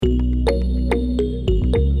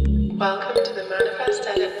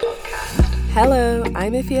Hello,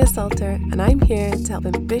 I'm Ifia Salter, and I'm here to help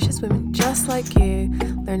ambitious women just like you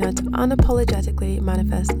learn how to unapologetically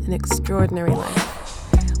manifest an extraordinary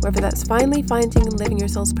life. Whether that's finally finding and living your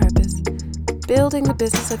soul's purpose, building the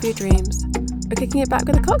business of your dreams, or kicking it back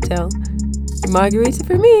with a cocktail. Margarita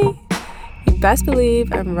for me! You best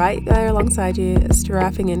believe I'm right there alongside you,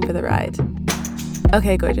 strapping in for the ride.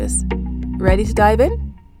 Okay, gorgeous. Ready to dive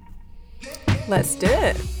in? Let's do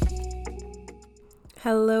it!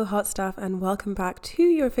 Hello, hot stuff, and welcome back to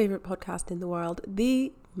your favorite podcast in the world,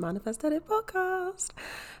 the Manifest Edit Podcast.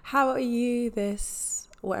 How are you this,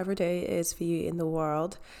 whatever day it is for you in the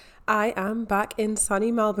world? I am back in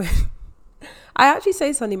sunny Melbourne. I actually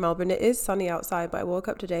say sunny Melbourne. It is sunny outside, but I woke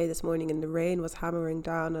up this morning and the rain was hammering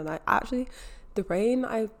down, and the rain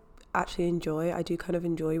I actually enjoy. I do kind of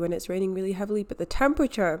enjoy when it's raining really heavily, but the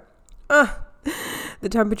temperature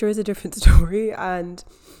is a different story. And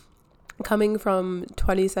coming from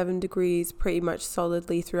 27 degrees pretty much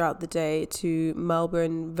solidly throughout the day to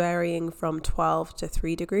Melbourne varying from 12 to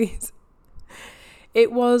 3 degrees.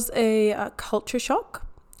 It was a culture shock.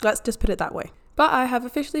 Let's just put it that way. But I have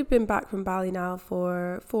officially been back from Bali now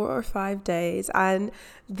for 4 or 5 days. And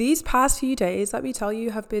these past few days, let me tell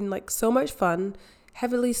you, have been like so much fun,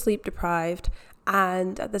 heavily sleep deprived.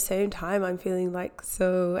 And at the same time, I'm feeling like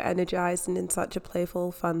so energized and in such a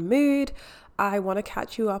playful, fun mood. I want to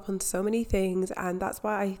catch you up on so many things, and that's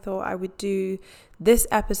why I thought I would do this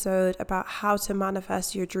episode about how to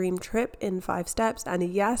manifest your dream trip in 5 steps. And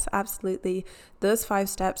yes, absolutely, those 5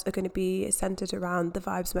 steps are going to be centered around the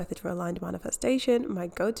Vibes method for aligned manifestation, my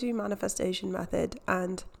go-to manifestation method.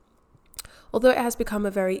 And although it has become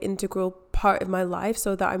a very integral part of my life,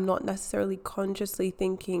 so that I'm not necessarily consciously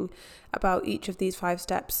thinking about each of these 5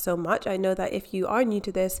 steps so much, I know that if you are new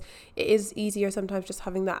to this, it is easier sometimes just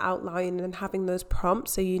having that outline and having those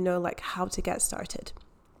prompts so you know like how to get started.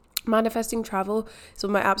 Manifesting travel is one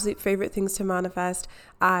of my absolute favorite things to manifest.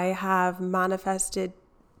 I have manifested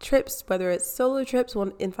trips, whether it's solo trips.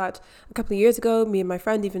 In fact, a couple of years ago, me and my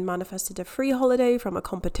friend even manifested a free holiday from a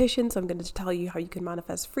competition. So I'm going to tell you how you can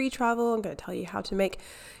manifest free travel. I'm going to tell you how to make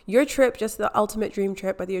your trip just the ultimate dream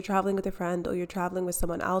trip, whether you're traveling with a friend or you're traveling with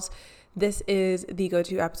someone else. This is the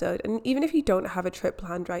go-to episode. And even if you don't have a trip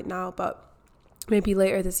planned right now, but maybe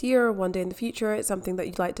later this year or one day in the future, it's something that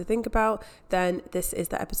you'd like to think about, then this is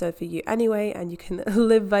the episode for you anyway. And you can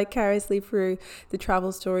live vicariously through the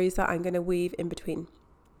travel stories that I'm going to weave in between.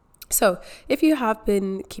 So if you have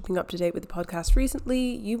been keeping up to date with the podcast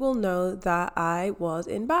recently, you will know that I was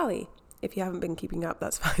in Bali. If you haven't been keeping up,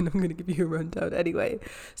 that's fine. I'm going to give you a rundown anyway.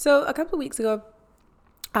 So a couple of weeks ago,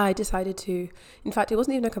 I decided to, in fact, it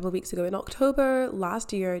wasn't even a couple of weeks ago, in October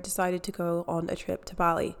last year, I decided to go on a trip to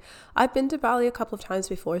Bali. I've been to Bali a couple of times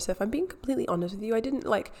before, so if I'm being completely honest with you, I didn't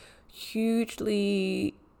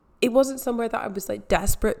it wasn't somewhere that I was like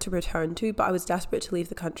desperate to return to, but I was desperate to leave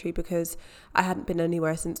the country because I hadn't been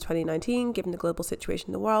anywhere since 2019, given the global situation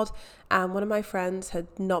in the world. And one of my friends had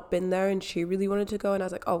not been there and she really wanted to go. And I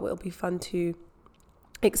was like, oh, well, it'll be fun to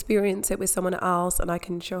experience it with someone else and I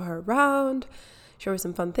can show her around, show her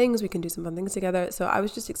some fun things. We can do some fun things together. So I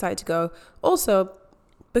was just excited to go. Also,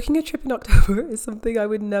 booking a trip in October is something I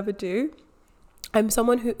would never do. I'm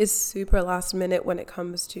someone who is super last minute when it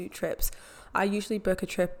comes to trips. I usually book a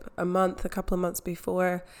trip a couple of months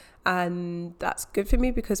before, and that's good for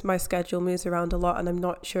me because my schedule moves around a lot and I'm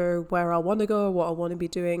not sure where I want to go or what I want to be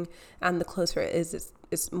doing. And the closer it is,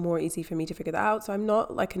 it's more easy for me to figure that out. So I'm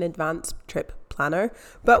not like an advanced trip planner,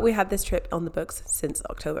 but we had this trip on the books since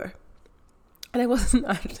October. And I wasn't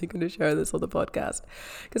actually going to share this on the podcast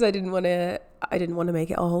because I didn't want to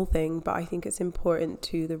make it a whole thing, but I think it's important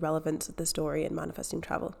to the relevance of the story in manifesting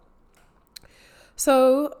travel.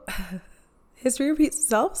 So history repeats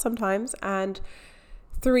itself sometimes, and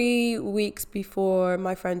 3 weeks before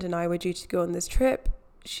my friend and I were due to go on this trip,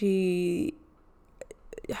 she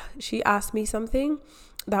asked me something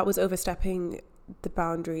that was overstepping the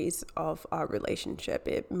boundaries of our relationship.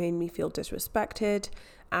 It made me feel disrespected,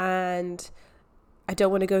 and I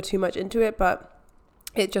don't want to go too much into it, but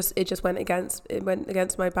it went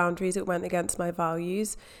against my boundaries. It went against my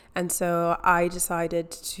values, and so I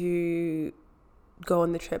decided to go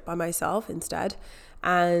on the trip by myself instead.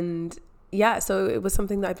 And yeah, so it was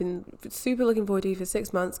something that I've been super looking forward to for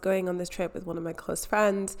 6 months, going on this trip with one of my close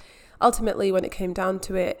friends. Ultimately, when it came down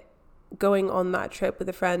to it, going on that trip with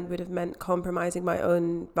a friend would have meant compromising my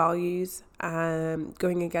own values,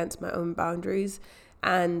 going against my own boundaries.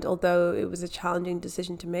 And although it was a challenging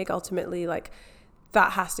decision to make, ultimately, like,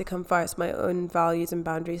 that has to come first. My own values and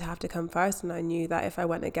boundaries have to come first. And I knew that if I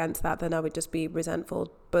went against that, then I would just be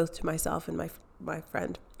resentful both to myself and my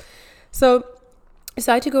friend. So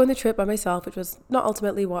decided to go on the trip by myself, which was not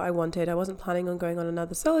ultimately what I wanted. I wasn't planning on going on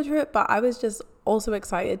another solo trip, but I was just also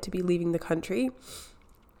excited to be leaving the country.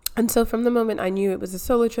 And so from the moment I knew it was a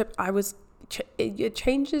solo trip, it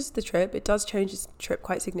changes the trip. It does change the trip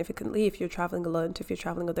quite significantly if you're traveling alone to if you're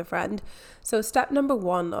traveling with a friend. So step number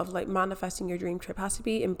one of like manifesting your dream trip has to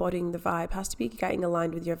be embodying the vibe, has to be getting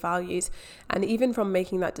aligned with your values. And even from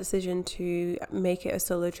making that decision to make it a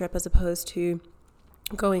solo trip as opposed to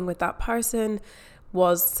going with that person,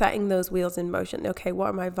 was setting those wheels in motion. Okay, what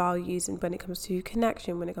are my values? And when it comes to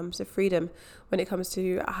connection, when it comes to freedom, when it comes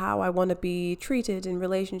to how I want to be treated in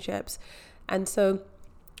relationships. And so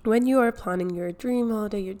when you are planning your dream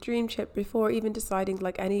holiday, your dream trip, before even deciding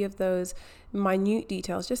like any of those minute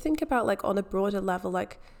details, just think about like on a broader level,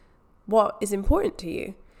 like what is important to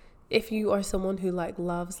you. If you are someone who like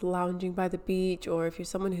loves lounging by the beach, or if you're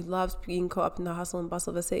someone who loves being caught up in the hustle and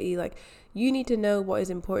bustle of a city, like you need to know what is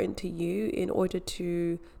important to you in order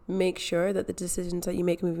to make sure that the decisions that you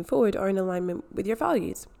make moving forward are in alignment with your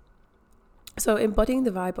values. So embodying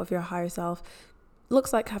the vibe of your higher self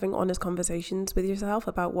looks like having honest conversations with yourself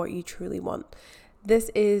about what you truly want. This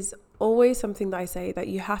is always something that I say that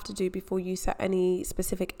you have to do before you set any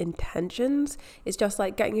specific intentions. It's just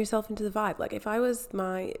like getting yourself into the vibe. Like if I was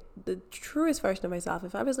the truest version of myself,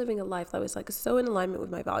 if I was living a life that was like so in alignment with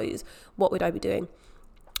my values, what would I be doing?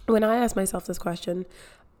 When I asked myself this question,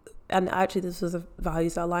 and actually this was a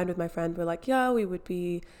values that aligned with my friend, we're like, yeah, we would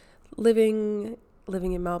be living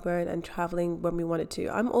in Melbourne and traveling when we wanted to.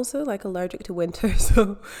 I'm also like allergic to winter,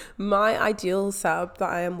 so my ideal setup that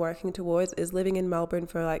I am working towards is living in Melbourne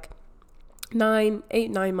for like 9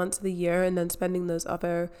 months of the year, and then spending those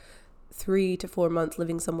other 3 to 4 months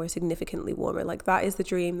living somewhere significantly warmer. Like that is the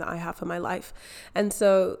dream that I have for my life. And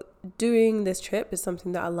so doing this trip is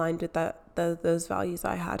something that aligned with those values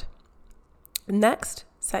I had. Next,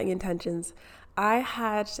 setting intentions. I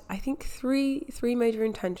had, I think, three major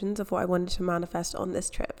intentions of what I wanted to manifest on this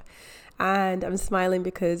trip. And I'm smiling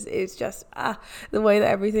because it's just, the way that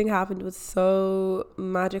everything happened was so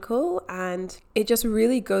magical. And it just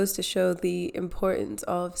really goes to show the importance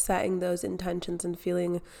of setting those intentions and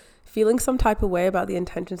feeling some type of way about the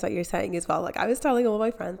intentions that you're setting as well. Like I was telling all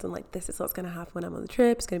my friends, I'm like, this is what's going to happen when I'm on the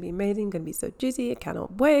trip. It's going to be amazing, going to be so juicy. I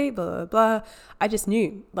cannot wait, blah, blah, blah. I just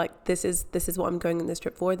knew like, this is what I'm going on this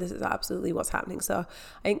trip for. This is absolutely what's happening. So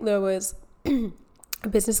I think there was a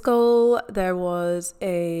business goal. There was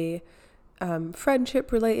a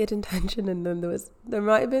friendship related intention. And then there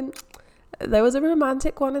was a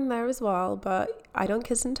romantic one in there as well, but I don't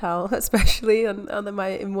kiss and tell, especially on my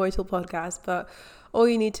Immortal podcast. But all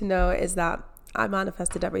you need to know is that I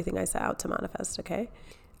manifested everything I set out to manifest, okay?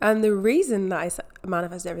 And the reason that I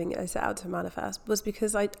manifested everything I set out to manifest was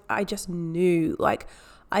because I just knew, like,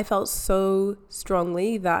 I felt so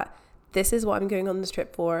strongly that this is what I'm going on this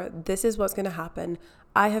trip for. This is what's going to happen.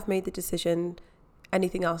 I have made the decision.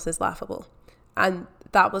 Anything else is laughable. And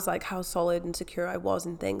that was like how solid and secure I was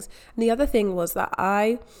in things. And the other thing was that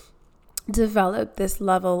I developed this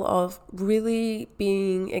level of really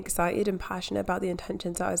being excited and passionate about the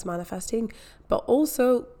intentions that I was manifesting, but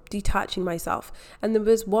also detaching myself. And there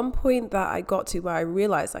was one point that I got to where I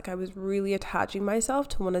realized like I was really attaching myself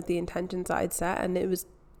to one of the intentions that I'd set, and it was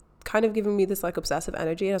kind of giving me this like obsessive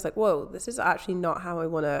energy. And I was like, whoa, this is actually not how I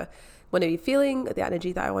want to be feeling, the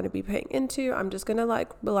energy that I want to be putting into. I'm just gonna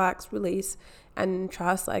like relax, release, and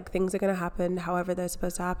trust like things are gonna happen however they're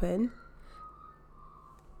supposed to happen.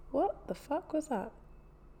 What the fuck was that?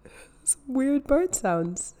 Some weird bird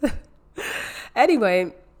sounds.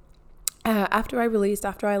 Anyway, after I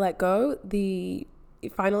let go, the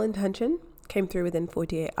final intention came through within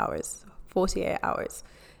 48 hours.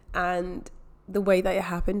 And the way that it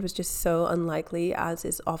happened was just so unlikely, as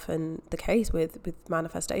is often the case with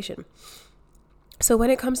manifestation. So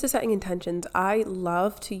when it comes to setting intentions, I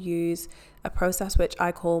love to use a process which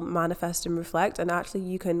I call manifest and reflect. And actually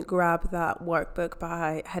you can grab that workbook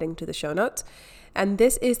by heading to the show notes. And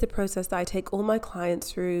this is the process that I take all my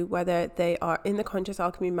clients through, whether they are in the Conscious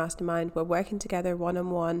Alchemy Mastermind, we're working together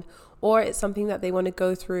one-on-one, or it's something that they want to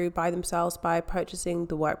go through by themselves by purchasing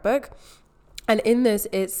the workbook. And in this,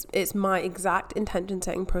 it's my exact intention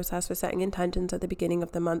setting process for setting intentions at the beginning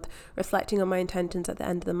of the month, reflecting on my intentions at the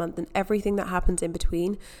end of the month, and everything that happens in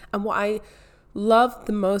between. And what I love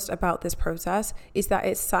the most about this process is that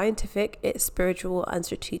it's scientific, it's spiritual, and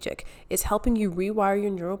strategic. It's helping you rewire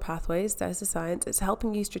your neural pathways. There's the science. It's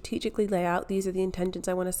helping you strategically lay out, these are the intentions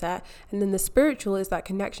I want to set. And then the spiritual is that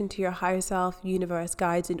connection to your higher self, universe,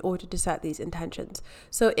 guides in order to set these intentions.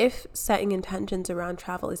 So if setting intentions around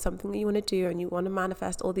travel is something that you want to do and you want to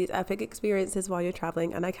manifest all these epic experiences while you're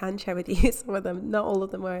traveling, and I can share with you some of them, not all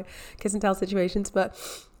of them were kiss and tell situations, but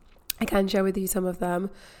I can share with you some of them.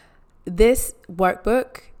 This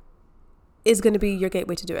workbook is going to be your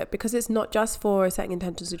gateway to do it, because it's not just for setting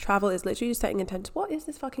intentions to travel. It's literally just setting intentions. What is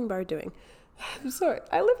this fucking bird doing? I'm sorry.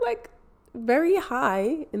 I live like very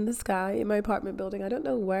high in the sky in my apartment building. I don't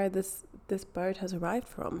know where this bird has arrived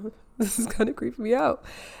from. This is kind of creeping me out.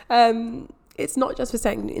 It's not just for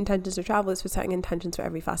setting intentions to travel, it's for setting intentions for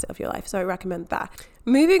every facet of your life. So I recommend that.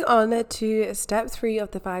 Moving on to step 3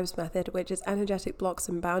 of the vibes method, which is energetic blocks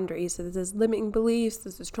and boundaries. So this is limiting beliefs,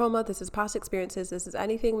 this is trauma, this is past experiences, this is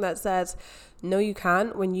anything that says, no, you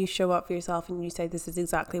can't, when you show up for yourself and you say, this is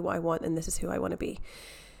exactly what I want and this is who I want to be.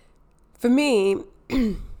 For me,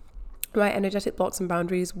 my energetic blocks and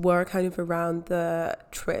boundaries were kind of around the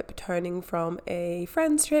trip, turning from a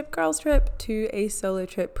friends trip, girls trip, to a solo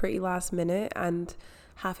trip pretty last minute, and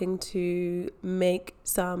having to make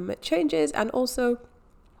some changes. And also,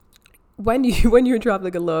 when you're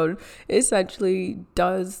traveling alone, it essentially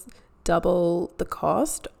does double the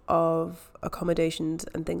cost of accommodations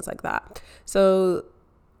and things like that. So,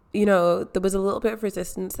 you know, there was a little bit of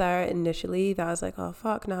resistance there initially that I was like, oh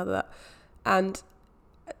fuck, now that, and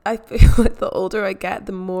I feel like the older I get,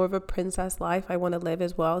 the more of a princess life I want to live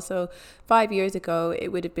as well. So 5 years ago, it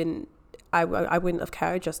would have been, I wouldn't have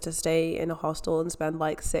cared just to stay in a hostel and spend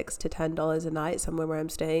like $6 to $10 a night somewhere where I'm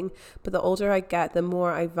staying. But the older I get, the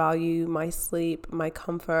more I value my sleep, my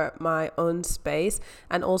comfort, my own space.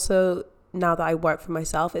 And also, now that I work for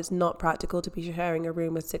myself, it's not practical to be sharing a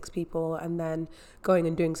room with 6 people and then going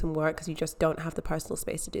and doing some work, because you just don't have the personal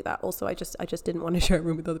space to do that. Also, I just didn't want to share a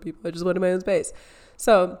room with other people. I just wanted my own space.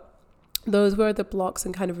 So those were the blocks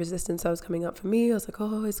and kind of resistance that was coming up for me. I was like,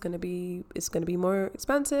 oh, it's gonna be more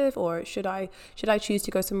expensive, or should I choose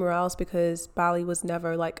to go somewhere else, because Bali was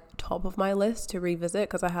never like top of my list to revisit,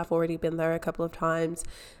 because I have already been there a couple of times,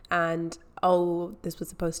 and oh, this was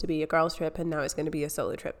supposed to be a girls trip and now it's going to be a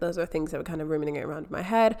solo trip. Those are things that were kind of ruminating around in my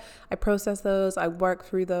head. I processed those, I worked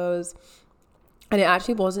through those, and it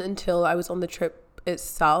actually wasn't until I was on the trip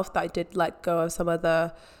itself that I did let go of some of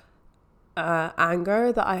the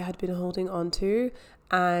anger that I had been holding on to.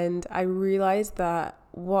 And I realized that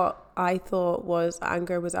what I thought was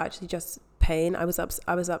anger was actually just pain. I was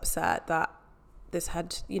upset that this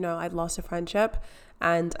had, I'd lost a friendship,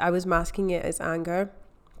 and I was masking it as anger.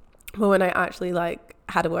 But when I actually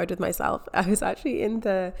had a word with myself, I was in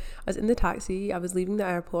the taxi, I was leaving the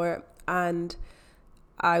airport, and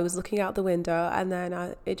I was looking out the window, and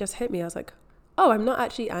then it just hit me. I was like, oh, I'm not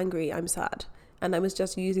actually angry, I'm sad. And I was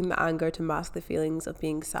just using the anger to mask the feelings of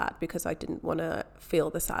being sad, because I didn't want to feel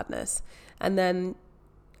the sadness. And then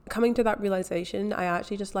coming to that realization, I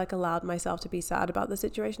actually just allowed myself to be sad about the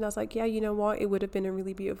situation. I was like, yeah, you know what? It would have been a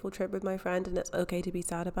really beautiful trip with my friend, and it's okay to be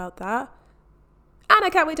sad about that. And I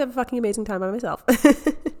can't wait to have a fucking amazing time by myself. And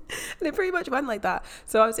it pretty much went like that.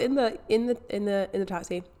 So I was in the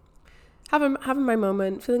taxi, having my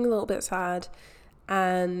moment, feeling a little bit sad,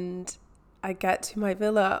 and I get to my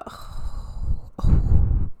villa.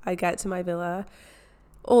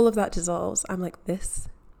 All of that dissolves. I'm like, this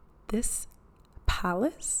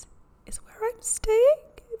palace is where I'm staying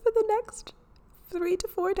for the next 3 to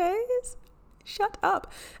 4 days. Shut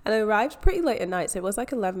up. And I arrived pretty late at night, so it was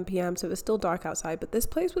 11 p.m, so it was still dark outside, but this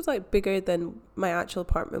place was bigger than my actual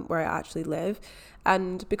apartment where I actually live.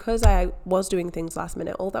 And because I was doing things last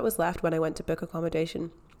minute, all that was left when I went to book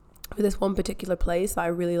accommodation for this one particular place that I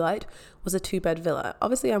really liked was a 2-bed villa.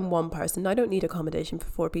 Obviously, I'm one person, I don't need accommodation for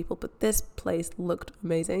 4 people, but this place looked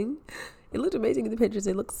amazing. It looked amazing in the pictures.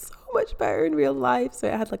 It looked so much better in real life. So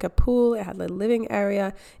it had a pool, it had a living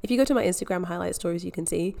area. If you go to my Instagram highlight stories, you can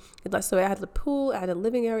see it. So it had a pool, it had a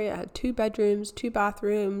living area, it had 2 bedrooms, 2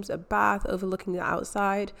 bathrooms, a bath overlooking the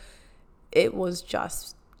outside. It was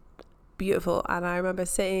just beautiful. And I remember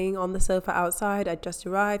sitting on the sofa outside. I just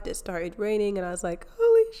arrived, it started raining, and I was like,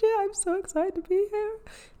 holy shit, I'm so excited to be here.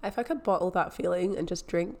 If I could bottle that feeling and just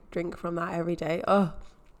drink from that every day,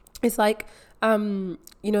 it's that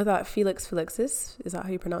Felixis, is that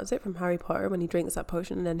how you pronounce it, from Harry Potter, when he drinks that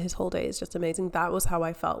potion and then his whole day is just amazing. That was how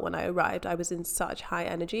I felt when I arrived. I was in such high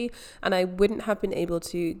energy, and I wouldn't have been able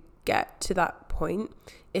to get to that point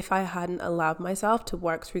if I hadn't allowed myself to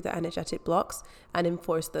work through the energetic blocks and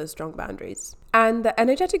enforce those strong boundaries. And the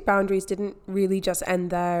energetic boundaries didn't really just end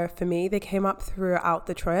there for me. They came up throughout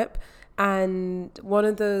the trip. And one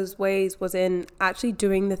of those ways was in actually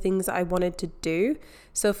doing the things that I wanted to do.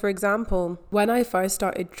 So for example, when I first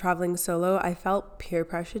started traveling solo, I felt peer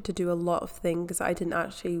pressure to do a lot of things I didn't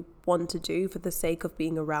actually want to do for the sake of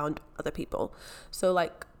being around other people. So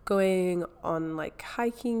like going on like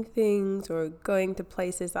hiking things or going to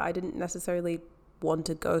places that I didn't necessarily want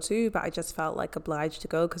to go to, but I just felt like obliged to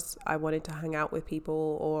go because I wanted to hang out with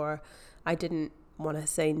people, or I didn't want to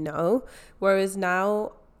say no. Whereas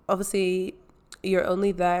now, obviously, you're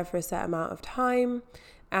only there for a set amount of time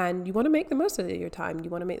and you want to make the most of your time. You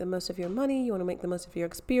want to make the most of your money. You want to make the most of your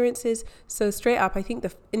experiences. So straight up, I think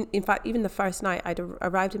in fact, even the first night I'd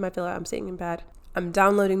arrived in my villa, I'm sitting in bed, I'm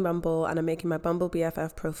downloading Bumble and I'm making my Bumble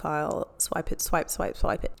BFF profile, swipe it,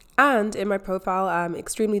 swipe it. And in my profile, I'm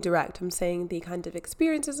extremely direct. I'm saying the kind of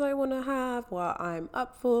experiences I want to have, what I'm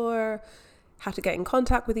up for, how to get in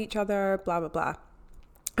contact with each other, blah, blah, blah.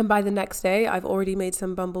 And by the next day, I've already made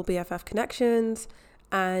some Bumble BFF connections.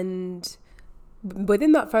 And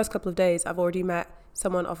within that first couple of days, I've already met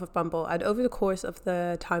someone off of Bumble. And over the course of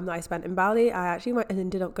the time that I spent in Bali, I actually went and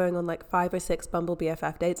ended up going on like 5 or 6 Bumble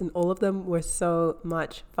BFF dates, and all of them were so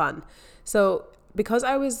much fun. So because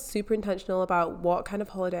I was super intentional about what kind of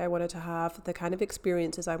holiday I wanted to have, the kind of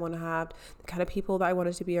experiences I want to have, the kind of people that I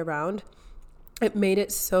wanted to be around, it made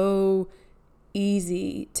it so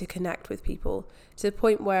easy to connect with people, to the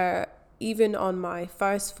point where even on my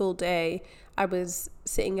first full day, I was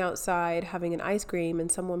sitting outside having an ice cream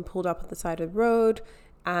and someone pulled up at the side of the road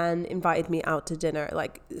and invited me out to dinner.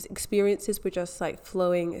 Like, experiences were just like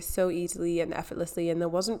flowing so easily and effortlessly, and there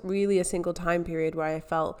wasn't really a single time period where I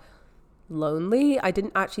felt lonely. I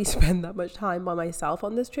didn't actually spend that much time by myself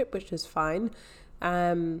on this trip, which is fine.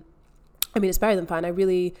 I mean, it's better than fun. I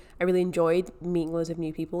really enjoyed meeting loads of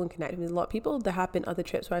new people and connecting with a lot of people. There have been other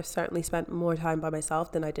trips where I've certainly spent more time by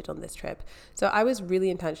myself than I did on this trip. So I was really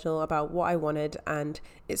intentional about what I wanted, and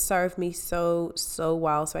it served me so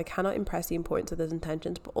well. So I cannot impress the importance of those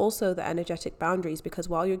intentions, but also the energetic boundaries, because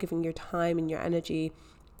while you're giving your time and your energy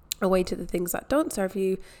away to the things that don't serve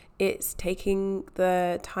you, it's taking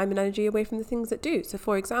the time and energy away from the things that do. So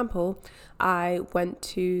for example, I went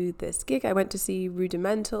to this gig, I went to see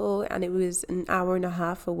Rudimental, and it was an hour and a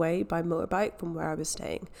half away by motorbike from where I was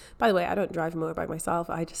staying. By the way, I don't drive a motorbike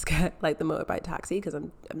myself. I just get like the motorbike taxi because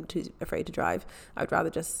I'm too afraid to drive. I'd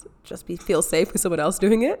rather just feel safe with someone else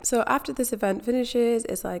doing it. So after this event finishes,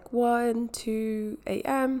 it's like 1-2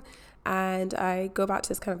 a.m. and I go back to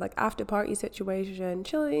this kind of like after party situation,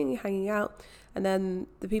 chilling, hanging out. And then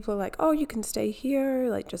the people are like, oh, you can stay here,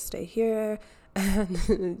 like just stay here.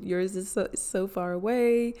 And yours is so far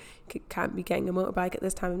away. You can't be getting a motorbike at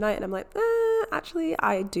this time of night. And I'm like, actually,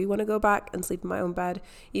 I do want to go back and sleep in my own bed,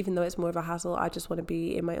 even though it's more of a hassle. I just want to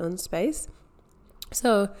be in my own space.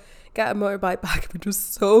 So get a motorbike back, which was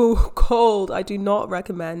so cold. I do not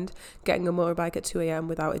recommend getting a motorbike at 2 a.m.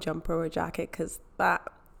 without a jumper or a jacket, because that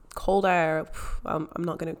cold air, I'm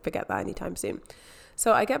not going to forget that anytime soon.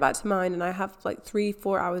 So I get back to mine and I have like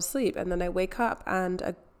 3-4 hours sleep, and then I wake up and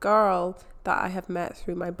a girl that I have met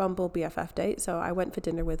through my Bumble BFF date. So I went for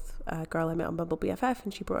dinner with a girl I met on Bumble BFF,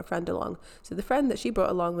 and she brought a friend along. So the friend that she brought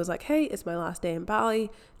along was like, hey, it's my last day in Bali.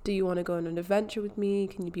 Do you want to go on an adventure with me?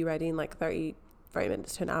 Can you be ready in like 30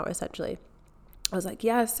 minutes to an hour essentially? I was like,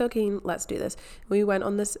 yeah, so keen, let's do this. We went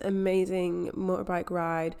on this amazing motorbike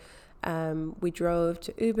ride. We drove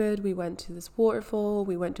to Ubud, we went to this waterfall,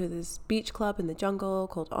 we went to this beach club in the jungle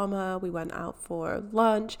called Oma, we went out for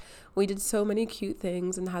lunch. We did so many cute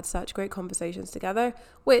things and had such great conversations together,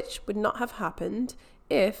 which would not have happened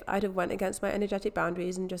if I'd have went against my energetic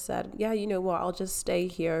boundaries and just said, yeah, you know what, I'll just stay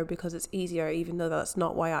here because it's easier, even though that's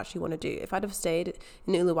not what I actually want to do. If I'd have stayed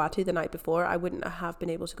in Uluwatu the night before, I wouldn't have been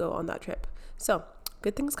able to go on that trip. So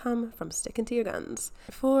good things come from sticking to your guns.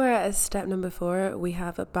 For step number 4, we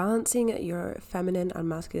have balancing your feminine and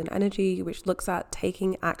masculine energy, which looks at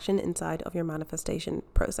taking action inside of your manifestation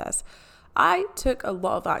process. I took a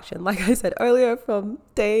lot of action. Like I said earlier, from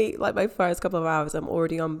my first couple of hours, I'm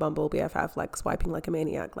already on Bumble BFF, like swiping like a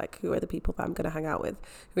maniac. Like, who are the people that I'm going to hang out with?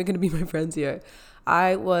 Who are going to be my friends here?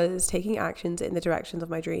 I was taking actions in the directions of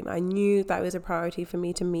my dream. I knew that it was a priority for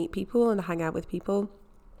me to meet people and hang out with people.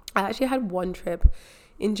 I actually had one trip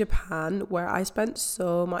in Japan where I spent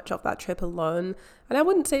so much of that trip alone, and I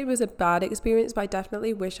wouldn't say it was a bad experience, but I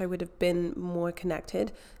definitely wish I would have been more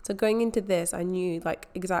connected. So going into this, I knew like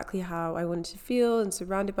exactly how I wanted to feel and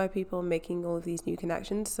surrounded by people, making all of these new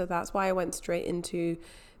connections. So that's why I went straight into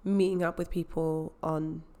meeting up with people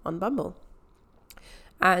on Bumble.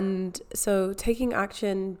 And so taking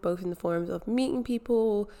action both in the forms of meeting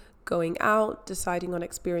people, going out, deciding on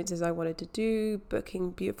experiences I wanted to do,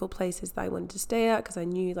 booking beautiful places that I wanted to stay at, because I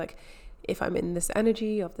knew like if I'm in this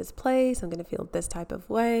energy of this place, I'm going to feel this type of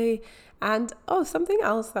way. And something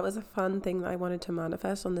else that was a fun thing that I wanted to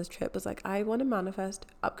manifest on this trip was like, I want to manifest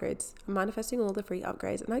upgrades. I'm manifesting all the free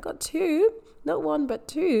upgrades. And I got 2, not 1, but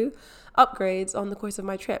 2 upgrades on the course of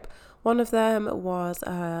my trip. One of them was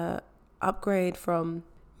a upgrade from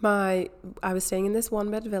I was staying in this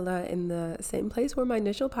 1-bed villa in the same place where my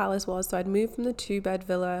initial palace was. So I'd moved from the 2-bed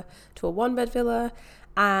villa to a 1-bed villa.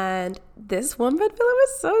 And this 1-bed villa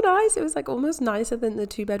was so nice. It was like almost nicer than the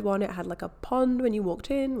 2-bed one. It had like a pond when you walked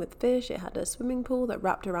in with fish. It had a swimming pool that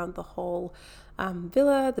wrapped around the whole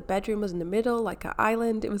villa. The bedroom was in the middle, like an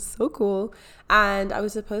island. It was so cool. And I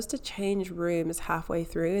was supposed to change rooms halfway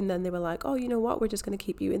through, and then they were like, oh, you know what, we're just going to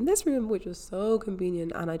keep you in this room, which was so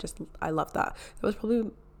convenient. And I loved that. It was probably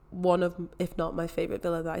one of, if not my favorite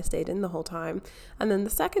villa that I stayed in the whole time. And then the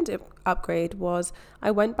second upgrade was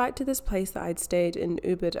I went back to this place that I'd stayed in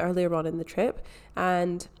Ubud earlier on in the trip,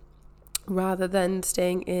 and rather than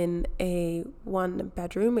staying in a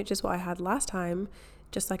 1-bedroom, which is what I had last time,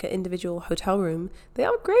 just like an individual hotel room, they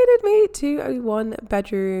upgraded me to a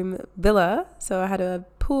 1-bedroom villa. So I had a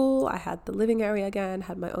pool, I had the living area again,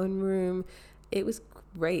 had my own room. It was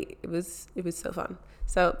great. It was so fun.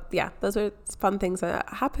 So yeah, those are fun things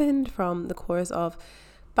that happened from the course of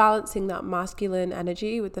balancing that masculine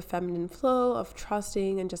energy with the feminine flow of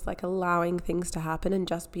trusting and just like allowing things to happen and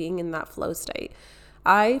just being in that flow state.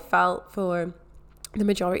 I felt for the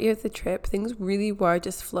majority of the trip, things really were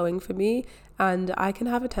just flowing for me, and I can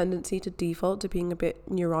have a tendency to default to being a bit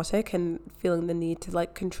neurotic and feeling the need to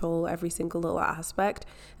like control every single little aspect.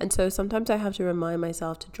 And so sometimes I have to remind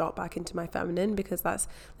myself to drop back into my feminine, because that's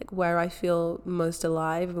like where I feel most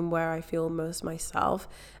alive and where I feel most myself.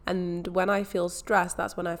 And when I feel stressed,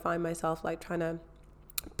 that's when I find myself like trying to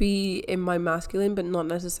be in my masculine, but not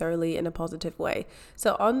necessarily in a positive way.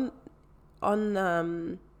 So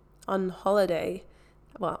on holiday,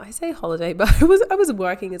 well, I say holiday, but I was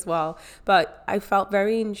working as well, but I felt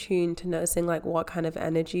very in tune to noticing like what kind of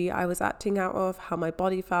energy I was acting out of, how my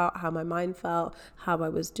body felt, how my mind felt, how I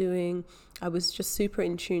was doing. I was just super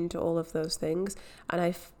in tune to all of those things, and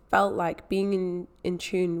I felt like being in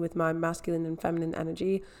tune with my masculine and feminine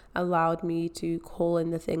energy allowed me to call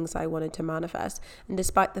in the things I wanted to manifest. And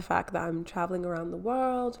despite the fact that I'm traveling around the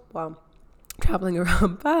world, traveling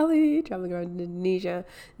around Bali, traveling around Indonesia,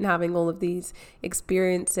 and having all of these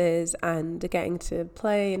experiences and getting to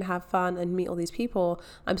play and have fun and meet all these people,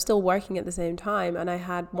 I'm still working at the same time. And I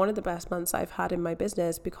had one of the best months I've had in my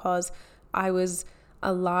business, because I was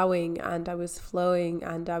allowing and I was flowing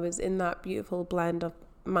and I was in that beautiful blend of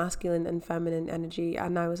masculine and feminine energy,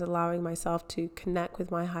 and I was allowing myself to connect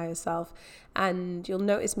with my higher self. And you'll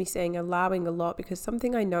notice me saying allowing a lot, because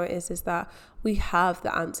something I notice is that we have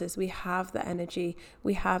the answers, we have the energy,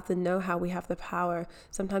 we have the know-how, we have the power.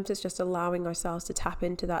 Sometimes it's just allowing ourselves to tap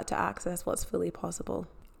into that to access what's fully possible.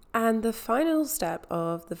 And the final step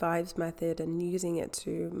of the vibes method and using it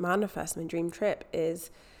to manifest my dream trip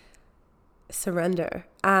is surrender.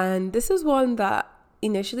 And this is one that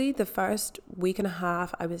initially, the first week and a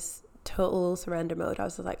half, I was total surrender mode. I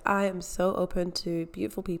was like, I am so open to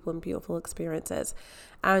beautiful people and beautiful experiences.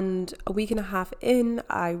 And a week and a half in,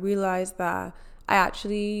 I realized that I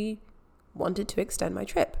actually wanted to extend my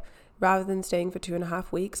trip. Rather than staying for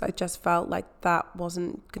 2.5 weeks, I just felt like that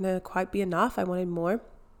wasn't going to quite be enough. I wanted more.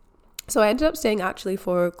 So I ended up staying actually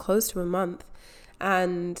for close to a month.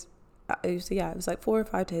 And it was like 4 or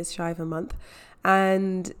 5 days shy of a month.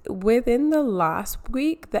 And within the last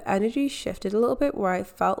week, the energy shifted a little bit, where I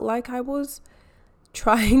felt like I was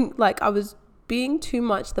I was being too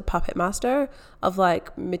much the puppet master of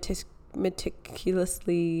like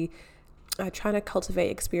meticulously trying to cultivate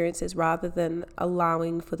experiences rather than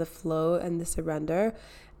allowing for the flow and the surrender.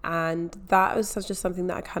 And that was just something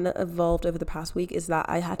that I kind of evolved over the past week, is that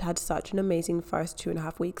I had such an amazing first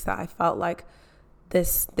 2.5 weeks that I felt like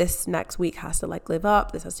this next week has to like live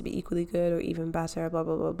up. This has to be equally good or even better, blah,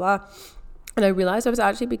 blah, blah, blah. And I realized I was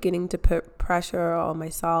actually beginning to put pressure on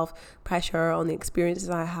myself, pressure on the experiences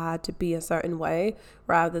I had to be a certain way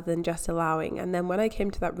rather than just allowing. And then when I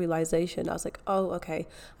came to that realization, I was like, oh, okay,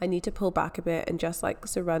 I need to pull back a bit and just like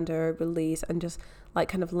surrender, release, and just like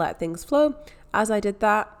kind of let things flow. As I did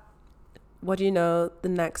that, what do you know, the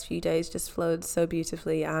next few days just flowed so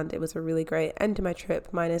beautifully, and it was a really great end to my trip,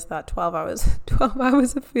 minus that 12 hours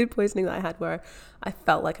of food poisoning that I had, where I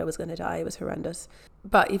felt like I was going to die. It was horrendous.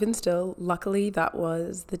 But even still, luckily that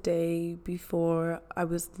was the day before I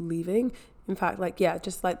was leaving. In fact,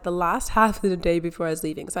 just like the last half of the day before I was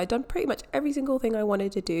leaving. So I'd done pretty much every single thing I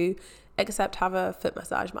wanted to do except have a foot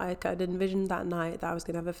massage. I had envisioned that night that I was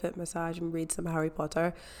going to have a foot massage and read some Harry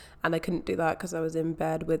Potter. And I couldn't do that because I was in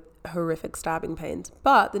bed with horrific stabbing pains.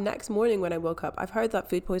 But the next morning when I woke up, I've heard that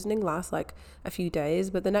food poisoning lasts like a few days.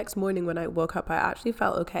 But the next morning when I woke up, I actually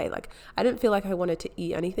felt okay. Like I didn't feel like I wanted to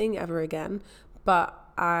eat anything ever again. But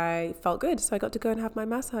I felt good, so I got to go and have my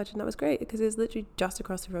massage, and that was great because it was literally just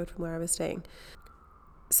across the road from where I was staying.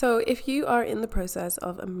 So if you are in the process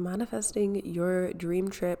of manifesting your dream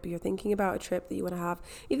trip, you're thinking about a trip that you want to have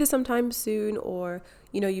either sometime soon, or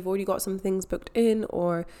you've already got some things booked in,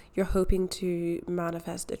 or you're hoping to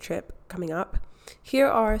manifest a trip coming up, here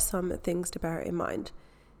are some things to bear in mind.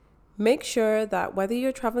 Make sure that whether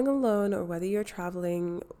you're traveling alone or whether you're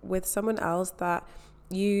traveling with someone else, that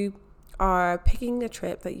you are picking a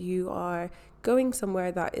trip, that you are going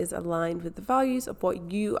somewhere that is aligned with the values of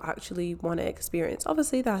what you actually want to experience.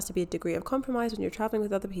 Obviously, there has to be a degree of compromise when you're traveling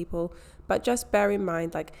with other people, but just bear in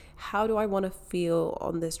mind, like, how do I want to feel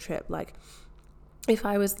on this trip? Like, if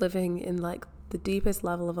I was living in like the deepest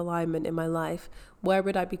level of alignment in my life, where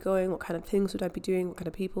would I be going? What kind of things would I be doing? What kind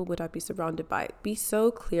of people would I be surrounded by? Be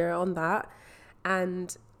so clear on that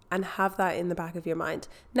and have that in the back of your mind.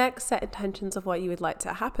 Next, set intentions of what you would like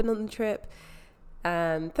to happen on the trip.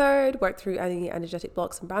 Third, work through any energetic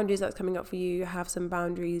blocks and boundaries that's coming up for you. Have some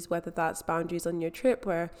boundaries, whether that's boundaries on your trip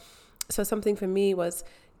so something for me was,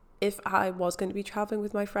 if I was going to be traveling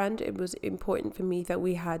with my friend, it was important for me that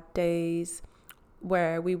we had days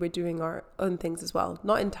where we were doing our own things as well.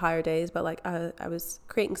 Not entire days, but like I was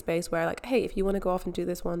creating space where like, hey, if you want to go off and do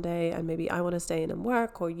this one day, and maybe I want to stay in and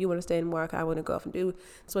work, or you want to stay in work, I want to go off and do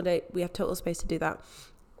this one day, we have total space to do that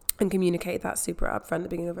and communicate that super upfront at the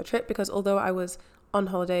beginning of a trip. Because although I was on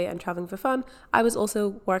holiday and traveling for fun, I was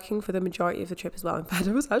also working for the majority of the trip as well. In fact,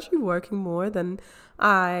 I was actually working more than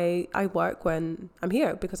I work when I'm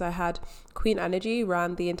here, because I had Queen Energy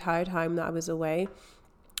ran the entire time that I was away,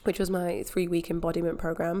 which was my 3-week embodiment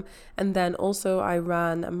program. And then also I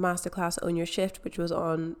ran a masterclass, Own Your Shift, which was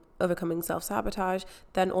on overcoming self-sabotage.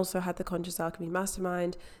 Then also had the Conscious Alchemy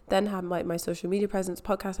Mastermind. Then had my social media presence,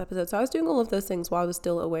 podcast episodes. So I was doing all of those things while I was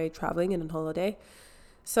still away traveling and on holiday.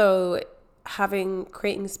 So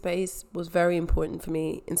creating space was very important for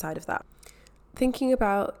me inside of that. Thinking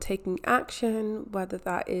about taking action, whether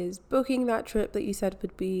that is booking that trip that you said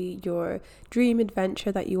would be your dream adventure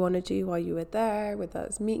that you want to do while you were there, whether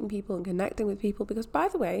that's meeting people and connecting with people. Because by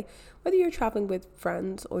the way, whether you're traveling with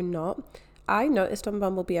friends or not, I noticed on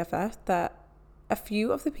Bumble BFF that a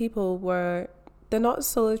few of the people they're not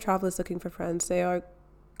solo travelers looking for friends. They are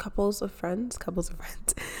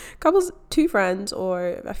two friends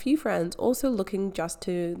or a few friends also looking just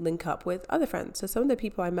to link up with other friends. So some of the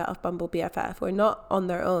people I met off Bumble BFF were not on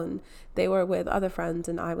their own. They were with other friends,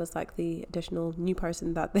 and I was like the additional new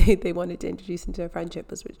person that they wanted to introduce into a friendship,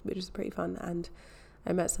 which was pretty fun. And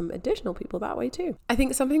I met some additional people that way too. I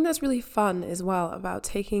think something that's really fun as well about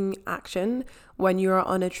taking action when you're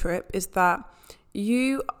on a trip is that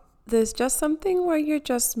there's just something where you're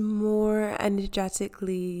just more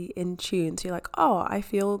energetically in tune. So you're like, oh, I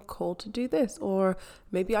feel called to do this, or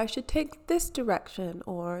maybe I should take this direction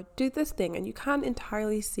or do this thing. And you can't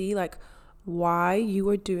entirely see like why you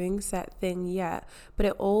are doing said thing yet, but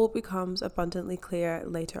it all becomes abundantly clear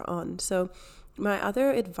later on. So my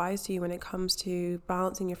other advice to you when it comes to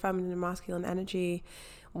balancing your feminine and masculine energy,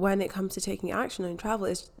 when it comes to taking action on travel,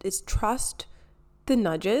 is trust the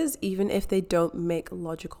nudges, even if they don't make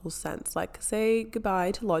logical sense. Like, say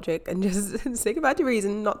goodbye to logic and just say goodbye to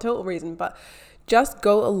reason, not total reason, but just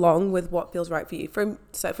go along with what feels right for you. For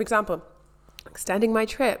example, extending my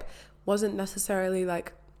trip wasn't necessarily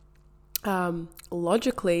like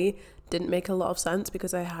logically didn't make a lot of sense,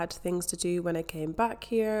 because I had things to do when I came back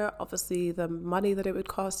here. Obviously, the money that it would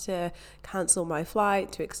cost to cancel my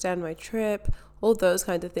flight, to extend my trip, all those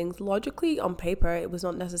kinds of things. Logically, on paper, it was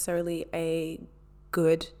not necessarily a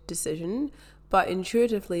good decision, but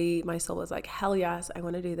intuitively my soul was like, hell yes, I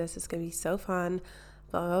want to do this, it's gonna be so fun,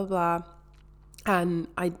 blah blah blah. And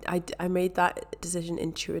I made that decision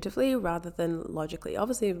intuitively rather than logically.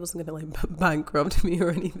 Obviously it wasn't gonna like bankrupt me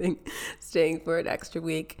or anything staying for an extra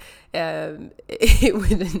week. It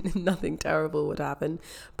would, nothing terrible would happen,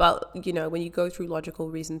 but when you go through logical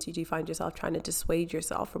reasons, you do find yourself trying to dissuade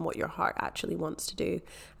yourself from what your heart actually wants to do,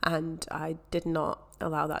 and I did not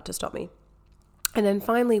allow that to stop me. And then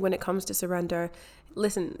finally, when it comes to surrender,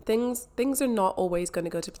 listen, things are not always going to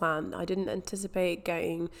go to plan. I didn't anticipate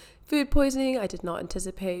getting food poisoning. I did not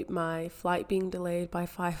anticipate my flight being delayed by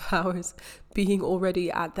 5 hours, being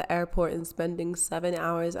already at the airport and spending 7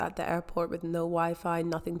 hours at the airport with no Wi-Fi,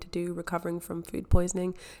 nothing to do, recovering from food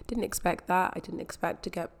poisoning. Didn't expect that. I didn't expect to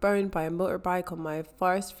get burned by a motorbike on my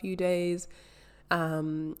first few days.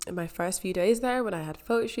 In my first few days there, when I had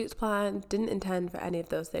photo shoots planned, didn't intend for any of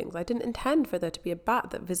those things. I didn't intend for there to be a bat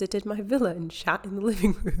that visited my villa and shat in the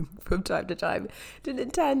living room from time to time. Didn't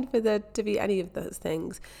intend for there to be any of those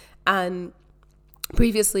things. And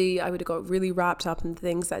previously, I would have got really wrapped up in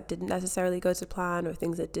things that didn't necessarily go to plan or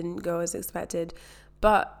things that didn't go as expected.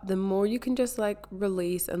 But the more you can just like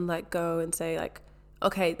release and let go and say like,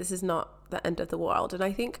 okay, this is not the end of the world. And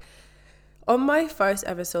I think on my first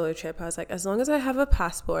ever solo trip, I was like, as long as I have a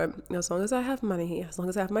passport, as long as I have money, as long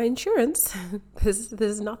as I have my insurance,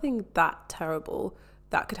 there's nothing that terrible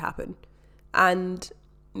that could happen. And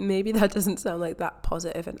maybe that doesn't sound like that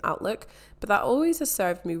positive an outlook, but that always has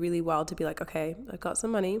served me really well to be like, okay, I've got some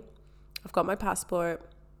money, I've got my passport,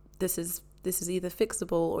 this is either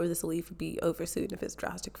fixable or this will even be over soon if it's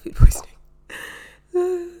drastic food poisoning.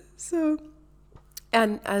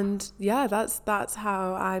 And yeah, that's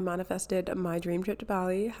how I manifested my dream trip to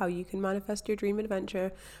Bali, how you can manifest your dream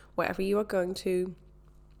adventure, wherever you are going to,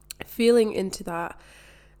 feeling into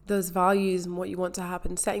those values and what you want to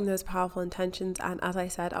happen, setting those powerful intentions. And as I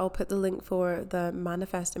said, I'll put the link for the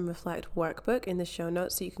Manifest and Reflect workbook in the show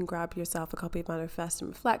notes, so you can grab yourself a copy of Manifest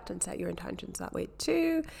and Reflect and set your intentions that way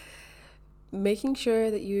too. Making sure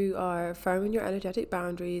that you are firm in your energetic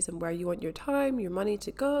boundaries and where you want your time, your money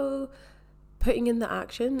to go, putting in the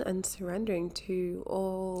action and surrendering to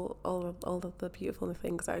all of the beautiful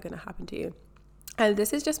things that are going to happen to you. And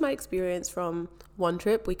this is just my experience from one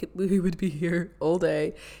trip. We would be here all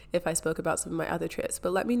day if I spoke about some of my other trips.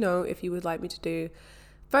 But let me know if you would like me to do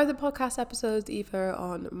further podcast episodes, either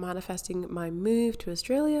on manifesting my move to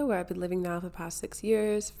Australia, where I've been living now for the past 6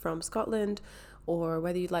 years from Scotland, or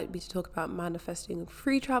whether you'd like me to talk about manifesting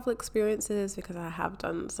free travel experiences, because I have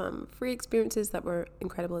done some free experiences that were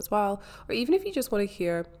incredible as well. Or even if you just want to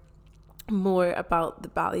hear more about the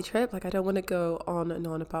Bali trip, like I don't want to go on and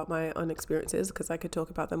on about my own experiences because I could talk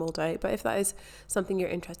about them all day, but if that is something you're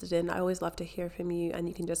interested in, I always love to hear from you, and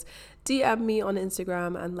you can just DM me on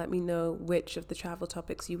Instagram and let me know which of the travel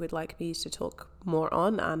topics you would like me to talk more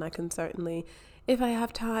on, and I can certainly, if I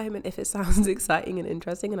have time and if it sounds exciting and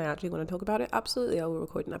interesting and I actually want to talk about it, absolutely I will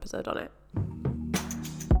record an episode on it.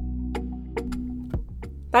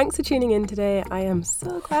 Thanks for tuning in today. I am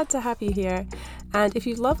so glad to have you here. And if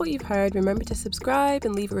you love what you've heard, remember to subscribe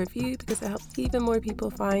and leave a review, because it helps even more people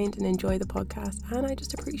find and enjoy the podcast. And I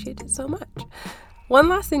just appreciate it so much. One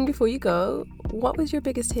last thing before you go. What was your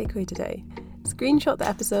biggest takeaway today? Screenshot the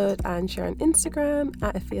episode and share on Instagram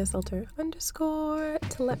at @AfiaSalter_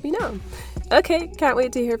 to let me know. Okay, can't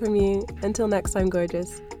wait to hear from you. Until next time,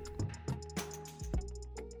 gorgeous.